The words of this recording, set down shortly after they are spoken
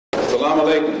Assalamu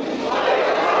alaikum.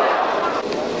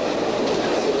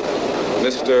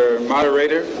 Mr.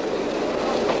 Moderator,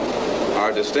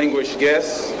 our distinguished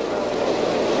guests,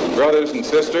 brothers and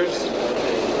sisters,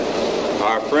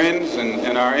 our friends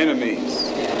and our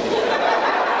enemies.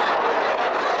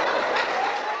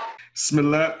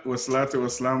 Bismillah wa salatu wa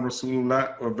salam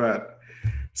Rasulullah wa ba'd.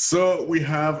 So we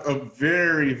have a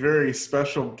very, very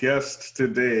special guest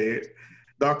today,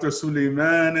 Dr.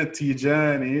 Sulaiman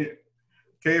Tijani.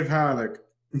 كيف حالك؟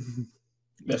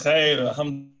 بخير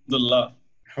الحمد لله.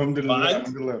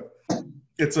 Alhamdulillah.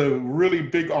 It's a really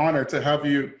big honor to have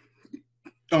you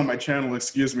on my channel.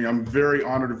 Excuse me. I'm very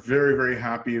honored, very, very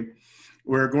happy.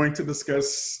 We're going to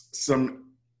discuss some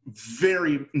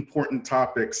very important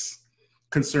topics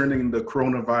concerning the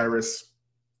coronavirus.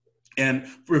 And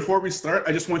before we start,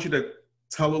 I just want you to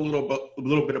tell a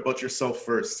little bit about yourself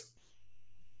first.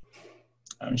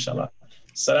 Inshallah.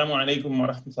 Assalamu alaikum wa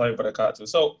rahmatullahi wa barakatuh.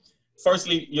 So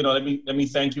firstly, let me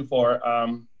thank you for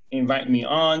inviting me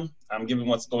on. Given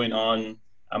what's going on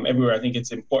everywhere, I think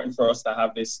it's important for us to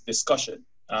have this discussion.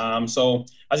 So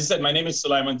as you said, my name is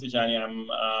Sulaiman Tijani.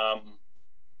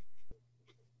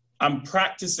 I'm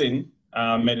practicing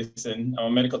medicine. I'm a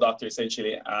medical doctor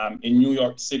essentially in New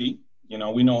York City.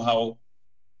 We know how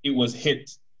it was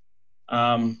hit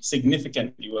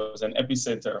significantly. It was an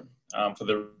epicenter for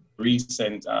the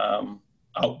recent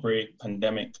outbreak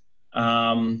pandemic.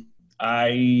 I'm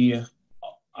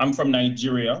from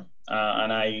Nigeria,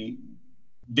 and I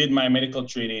did my medical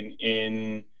training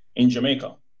in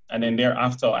Jamaica, and then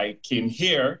thereafter I came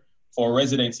here for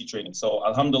residency training. So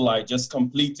alhamdulillah, I just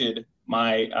completed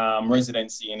my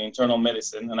residency in internal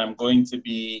medicine, and I'm going to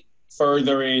be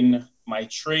furthering my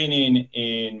training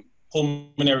in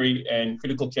pulmonary and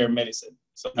critical care medicine.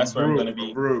 So that's where I'm going to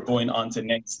be going on to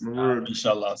next,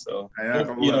 inshallah. So,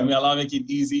 may Allah make it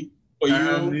easy for you,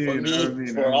 for me,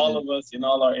 for all of us in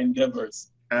all our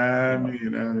endeavors.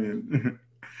 Ameen.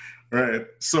 Right.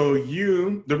 So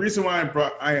the reason why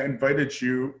I invited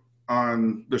you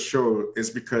on the show is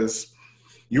because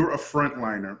you're a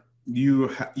frontliner.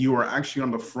 You are actually on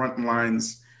the front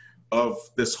lines of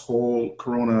this whole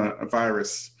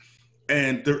coronavirus.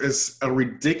 And there is a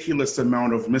ridiculous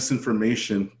amount of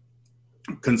misinformation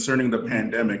concerning the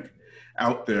pandemic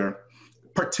out there,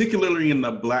 particularly in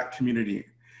the Black community.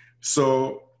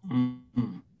 So,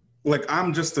 like,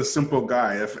 I'm just a simple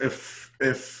guy.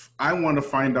 If I want to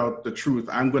find out the truth,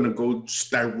 I'm going to go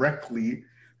directly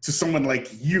to someone like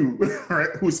you, right,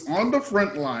 who's on the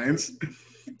front lines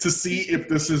to see if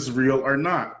this is real or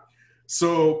not.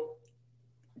 So,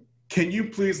 can you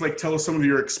please tell us some of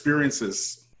your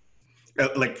experiences,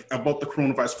 about the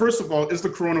coronavirus? First of all, is the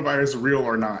coronavirus real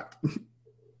or not?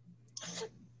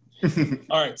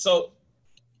 All right. So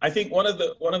I think one of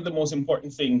the most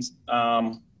important things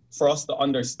for us to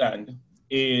understand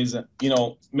is,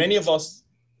 many of us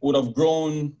would have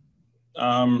grown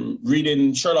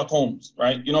reading Sherlock Holmes,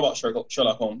 right? You know about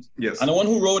Sherlock Holmes? Yes. And the one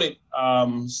who wrote it,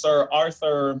 Sir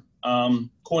Arthur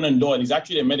Conan Doyle, he's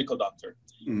actually a medical doctor.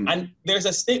 Mm-hmm. And there's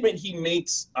a statement he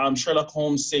makes, Sherlock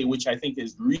Holmes say, which I think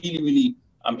is really, really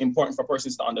important for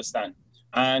persons to understand.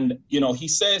 And, he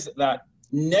says that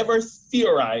never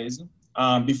theorize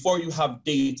before you have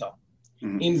data.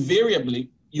 Mm-hmm. Invariably,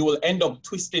 you will end up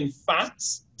twisting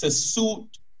facts to suit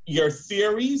your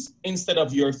theories instead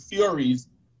of your theories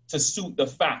to suit the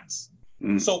facts.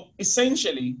 Mm-hmm. So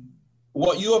essentially,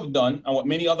 what you have done and what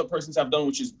many other persons have done,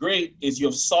 which is great, is you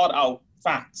have sought out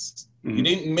facts. Mm-hmm. You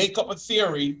didn't make up a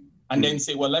theory and then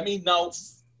say, well, let me now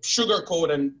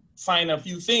sugarcoat and find a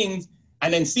few things.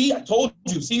 And then see, I told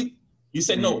you, see, you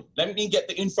said, no, let me get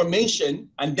the information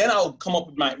and then I'll come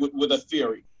up with a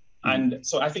theory. And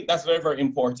so I think that's very, very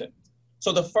important.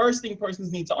 So the first thing persons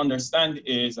need to understand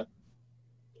is,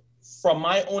 from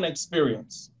my own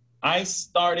experience, I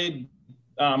started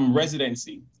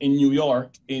residency in New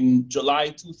York in July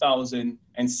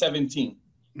 2017.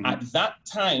 Mm-hmm. At that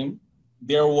time,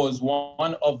 there was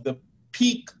one of the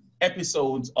peak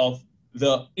episodes of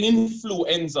the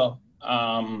influenza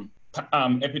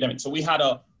epidemic. So we had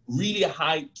a really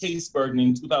high case burden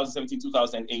in 2017,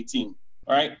 2018,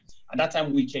 all right? At that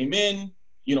time we came in,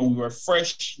 we were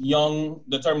fresh, young,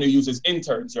 the term they use is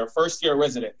interns, your first year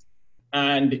resident.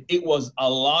 And it was a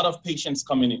lot of patients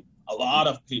coming in, a lot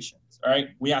of patients, all right?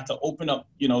 We had to open up,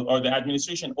 or the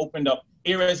administration opened up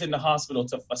areas in the hospital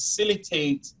to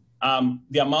facilitate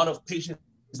the amount of patients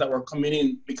that were coming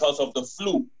in because of the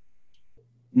flu.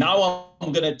 Now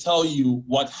I'm gonna tell you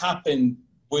what happened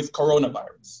with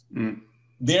coronavirus. Mm.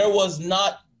 There was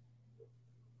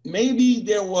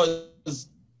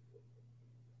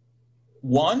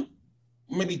one,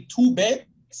 maybe two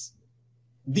beds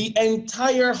The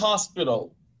entire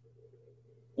hospital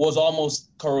was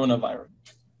almost coronavirus.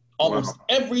 Almost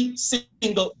every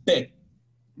single bed.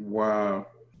 Wow.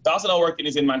 The hospital I work in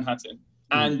is in Manhattan.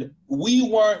 And we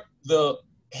weren't the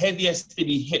heaviest to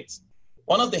be hit.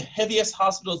 One of the heaviest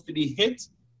hospitals to be hit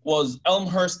was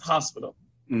Elmhurst Hospital,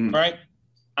 right?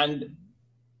 And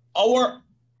our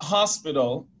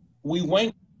hospital, we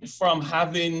went from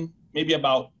having maybe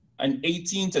about an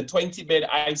 18 to 20 bed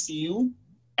ICU,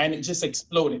 and it just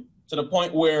exploded to the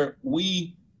point where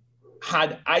we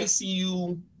had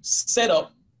ICU set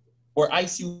up where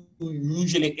ICU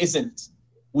usually isn't.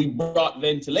 We brought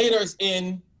ventilators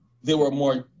in. There were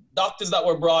more doctors that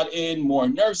were brought in, more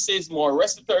nurses, more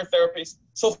respiratory therapists.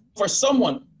 So for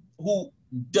someone who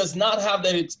does not have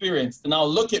that experience to now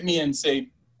look at me and say,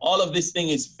 all of this thing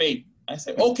is fake, I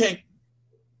say, okay.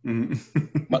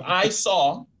 But I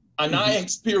saw and I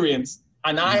experienced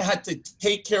and I had to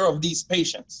take care of these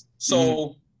patients.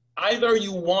 So either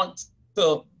you want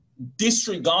to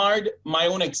disregard my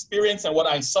own experience and what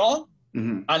I saw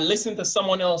and listen to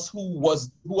someone else who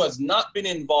has not been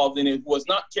involved in it, who was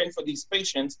not caring for these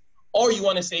patients, or you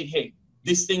want to say, hey,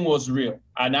 this thing was real.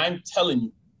 And I'm telling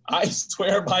you, I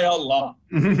swear by Allah,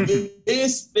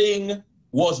 this thing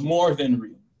was more than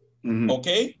real.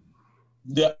 Okay?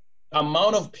 The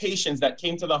amount of patients that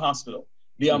came to the hospital,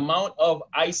 the amount of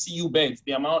ICU beds,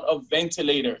 the amount of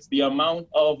ventilators, the amount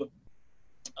of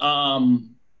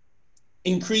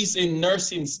increase in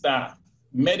nursing staff,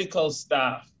 medical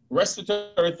staff,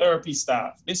 respiratory therapy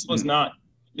staff. This was not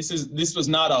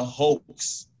a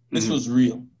hoax. This was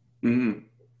real.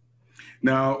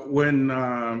 Now, when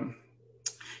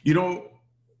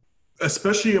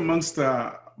especially amongst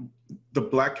the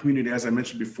Black community, as I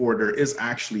mentioned before, there is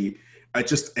actually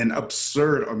just an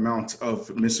absurd amount of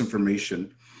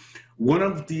misinformation. One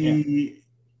of these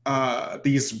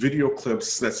video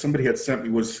clips that somebody had sent me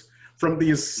was from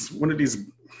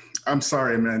I'm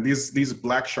sorry, man, these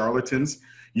Black charlatans,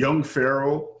 Young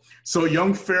Pharaoh. So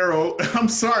Young Pharaoh, I'm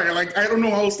sorry, like, I don't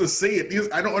know how else to say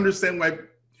it. I don't understand why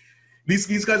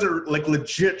these guys are like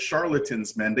legit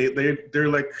charlatans, man. They're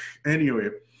like, anyway,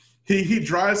 he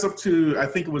drives up to, I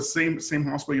think it was same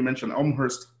hospital you mentioned,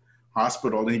 Elmhurst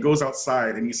Hospital, and he goes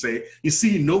outside and you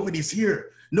see, nobody's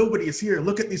here. Nobody is here.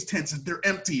 Look at these tents. They're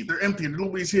empty.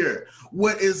 Nobody's here.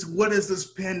 What is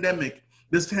this pandemic?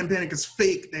 This pandemic is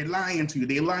fake. They're lying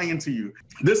to you.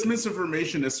 This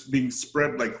misinformation is being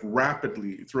spread like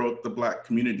rapidly throughout the Black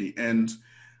community. And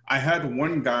I had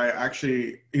one guy,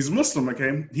 actually, he's Muslim,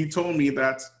 okay? He told me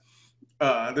that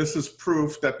this is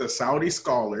proof that the Saudi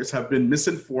scholars have been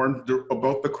misinformed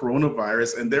about the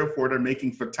coronavirus, and therefore they're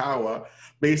making fatwa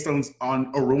based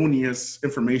on erroneous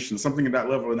information, something at that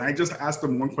level. And I just asked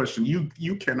him one question: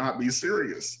 you cannot be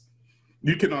serious.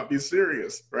 You cannot be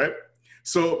serious, right?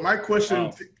 So my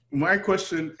question,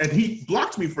 and he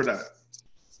blocked me for that.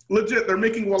 Legit, they're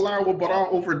making wala wa bara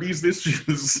over these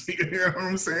issues. You know what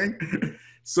I'm saying?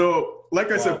 So,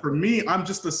 like I said, for me, I'm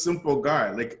just a simple guy.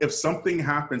 Like, if something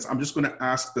happens, I'm just going to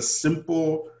ask the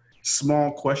simple,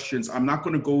 small questions. I'm not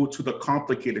going to go to the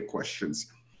complicated questions,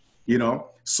 you know?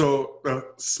 So the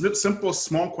simple,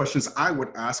 small questions I would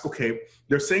ask, okay,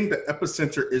 they're saying the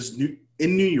epicenter is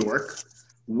in New York.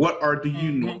 What are the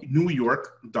New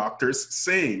York doctors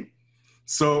saying?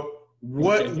 So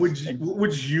what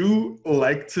would you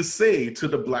like to say to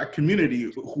the Black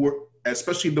community, who are,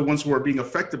 especially the ones who are being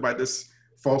affected by this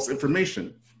false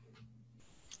information?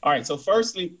 All right. So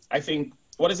firstly, I think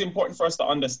what is important for us to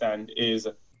understand is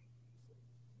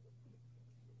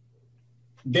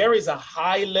there is a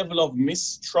high level of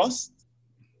mistrust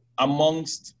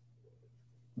amongst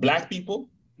Black people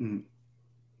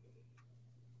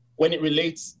when it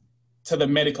relates to the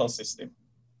medical system.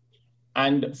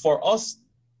 And for us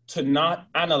to not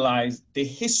analyze the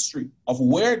history of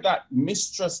where that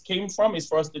mistrust came from is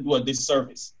for us to do a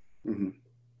disservice.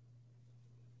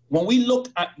 When we look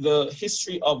at the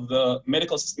history of the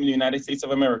medical system in the United States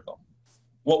of America,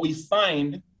 what we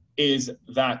find is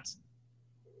that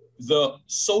the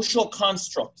social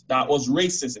construct that was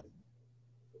racism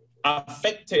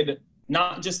affected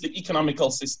not just the economical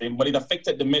system, but it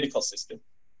affected the medical system.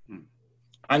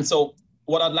 And so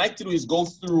what I'd like to do is go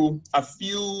through a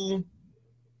few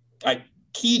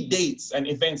key dates and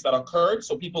events that occurred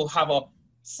so people have a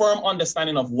firm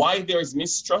understanding of why there is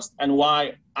mistrust and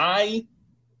why I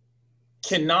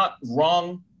cannot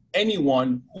wrong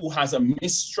anyone who has a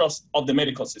mistrust of the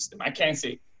medical system. I can't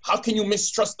say, how can you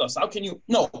mistrust us? How can you?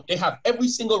 No, they have every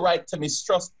single right to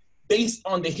mistrust based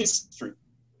on the history.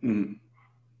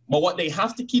 But what they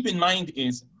have to keep in mind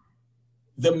is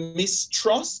the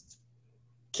mistrust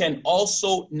can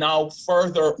also now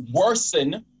further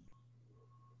worsen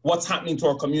what's happening to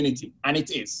our community, and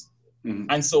it is.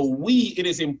 And so it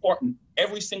is important,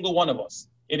 every single one of us,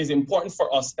 it is important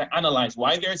for us to analyze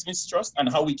why there is mistrust and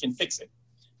how we can fix it.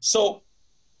 So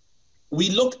we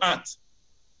look at,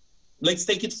 let's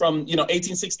take it from,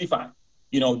 1865.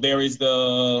 There is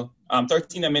the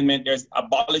 13th Amendment, there's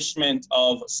abolishment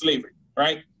of slavery,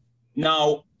 right?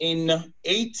 Now, in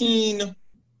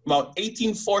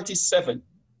 1847,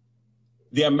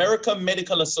 the American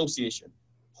Medical Association,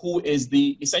 who is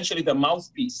essentially the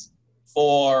mouthpiece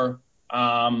for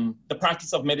the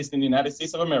practice of medicine in the United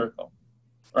States of America,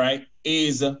 right,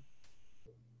 is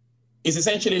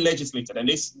essentially legislated, and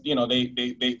they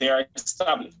are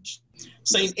established.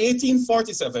 So in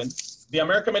 1847, the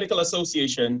American Medical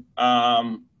Association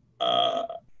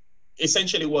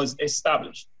essentially was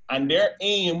established, and their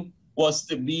aim was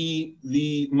to be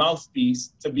the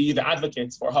mouthpiece, to be the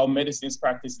advocates for how medicine is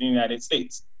practiced in the United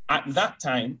States. At that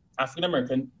time, African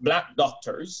American Black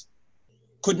doctors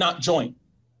could not join,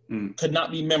 could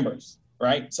not be members,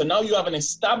 right? So now you have an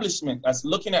establishment that's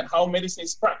looking at how medicine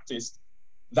is practiced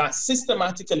that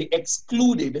systematically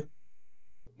excluded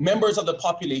members of the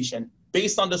population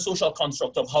based on the social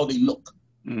construct of how they look.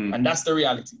 And that's the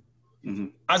reality.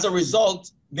 As a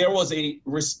result, there was a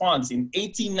response in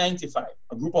 1895.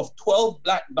 A group of 12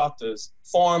 Black doctors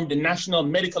formed the National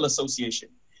Medical Association.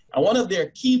 And one of their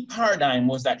key paradigm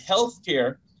was that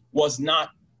healthcare was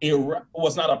not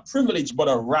a privilege, but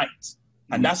a right.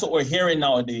 And that's what we're hearing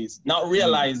nowadays, not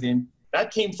realizing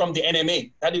that came from the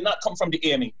NMA. That did not come from the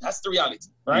AMA. That's the reality,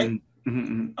 right?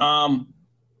 In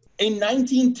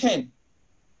 1910,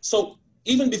 so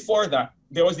even before that,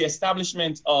 there was the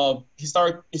establishment of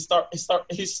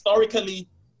historically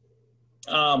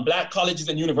Black colleges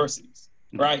and universities,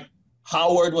 right?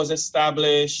 Howard was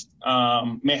established,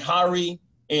 Meharry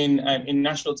in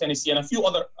Nashville, Tennessee, and a few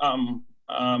other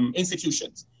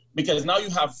institutions, because now you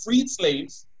have freed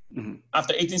slaves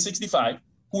after 1865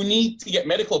 who need to get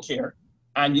medical care,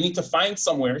 and you need to find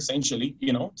somewhere, essentially,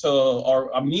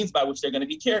 or a means by which they're going to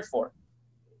be cared for.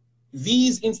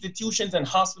 These institutions and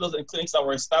hospitals and clinics that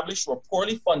were established were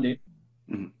poorly funded.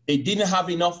 They didn't have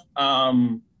enough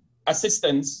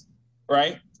assistance,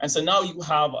 right? And so now you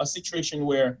have a situation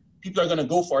where people are going to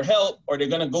go for help, or they're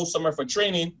going to go somewhere for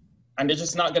training, and they're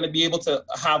just not going to be able to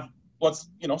have what's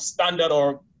standard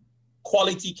or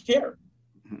quality care.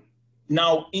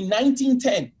 Now, in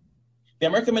 1910, the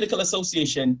American Medical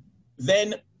Association,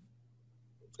 then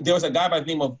there was a guy by the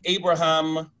name of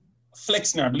Abraham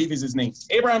Flexner, I believe is his name.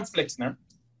 Abraham Flexner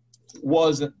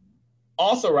was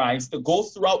authorized to go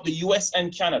throughout the US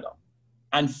and Canada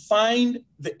and find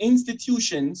the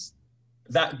institutions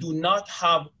that do not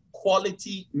have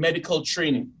quality medical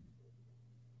training.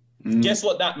 Guess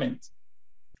what that meant?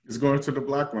 It's going to the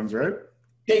Black ones, right?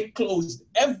 They closed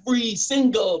every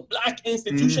single Black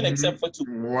institution except for two.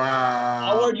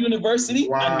 Wow. Howard University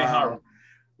and Meharry.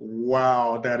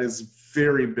 Wow, that is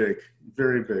very big,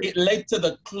 very big. It led to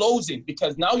the closing,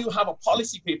 because now you have a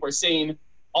policy paper saying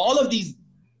all of these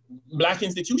Black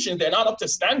institutions, they're not up to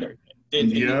standard.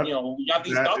 We have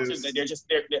these doctors that they're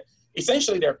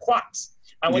essentially they're quacks.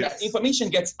 And when that information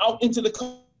gets out into the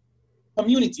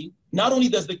community, not only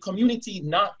does the community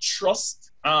not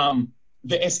trust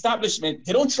the establishment,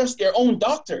 they don't trust their own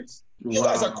doctors. You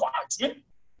guys are quacks, man.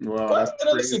 Wow, that's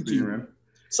crazy, man.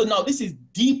 So now this is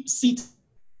deep-seated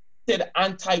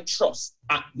antitrust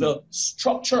at the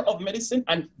structure of medicine,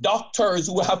 and doctors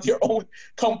who have their own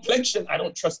complexion. I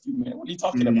don't trust you, man. What are you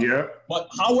talking about? Yeah. But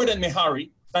Howard and Meharry,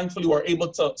 thankfully, were able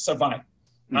to survive.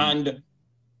 And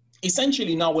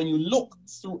essentially now, when you look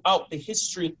throughout the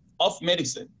history of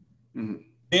medicine,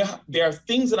 there are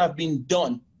things that have been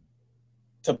done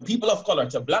to people of color,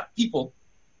 to Black people,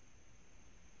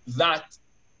 that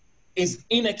is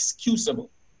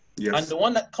inexcusable. Yes. And the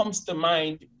one that comes to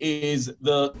mind is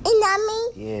the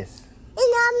Inami. Yes.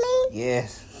 Inami.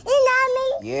 Yes.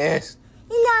 Inami. Yes.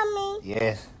 Inami.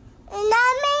 Yes.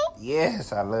 Inami.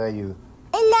 Yes, I love you.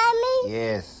 Inami.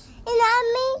 Yes.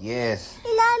 Inami. Yes.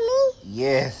 Inami.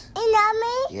 Yes.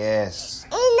 Inami. Yes.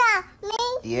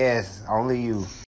 Inami. Yes, only you.